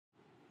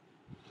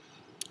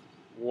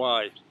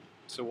Why?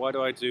 So why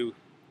do I do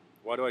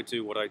what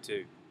I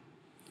do?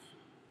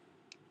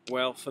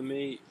 Well, for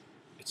me,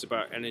 it's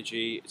about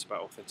energy, it's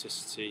about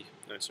authenticity,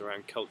 and it's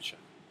around culture.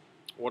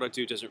 What I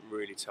do doesn't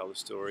really tell the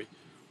story.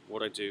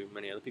 What I do,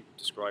 many other people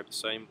describe the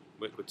same.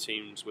 Work with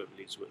teams, work with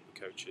leaders, work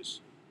with coaches.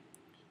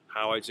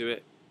 How I do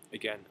it,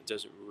 again, it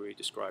doesn't really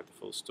describe the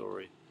full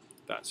story.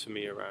 That's for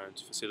me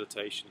around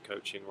facilitation,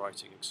 coaching,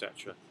 writing,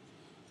 etc.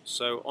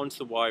 So onto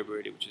the why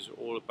really, which is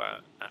all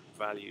about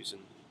values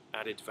and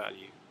added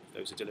value if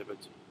those are delivered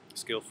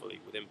skillfully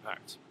with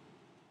impact.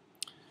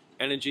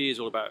 Energy is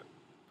all about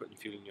putting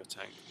fuel in your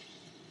tank,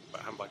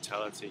 about having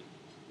vitality,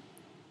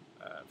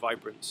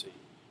 vibrancy,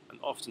 and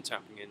often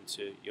tapping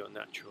into your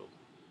natural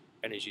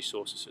energy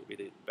sources so to be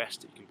the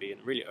best that you can be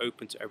and really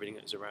open to everything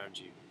that is around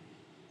you.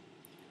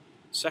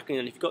 Second,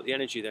 and if you've got the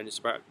energy, then it's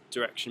about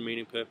direction,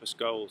 meaning, purpose,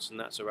 goals, and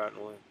that's around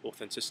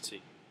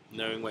authenticity,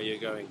 knowing where you're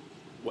going,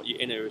 what your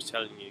inner is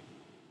telling you,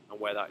 and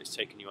where that is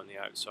taking you on the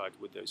outside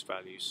with those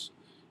values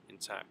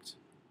intact.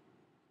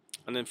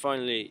 And then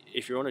finally,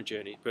 if you're on a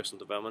journey, personal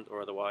development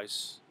or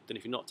otherwise, then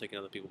if you're not taking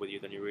other people with you,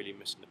 then you're really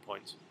missing the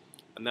point.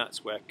 And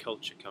that's where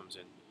culture comes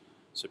in.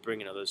 So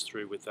bringing others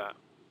through with that,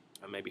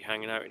 and maybe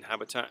hanging out in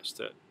habitats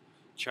that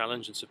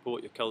challenge and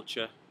support your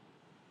culture,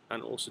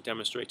 and also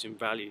demonstrating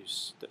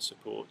values that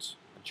support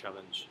and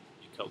challenge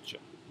your culture.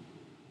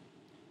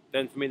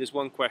 Then for me, there's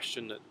one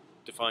question that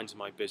defines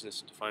my business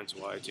and defines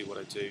why I do what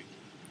I do.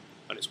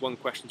 And it's one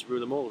question to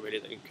rule them all, really,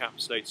 that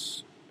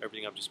encapsulates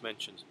everything I've just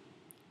mentioned.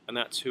 And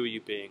that's, who are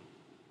you being?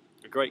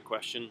 A great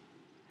question,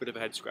 bit of a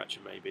head scratcher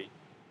maybe,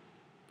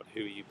 but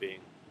who are you being?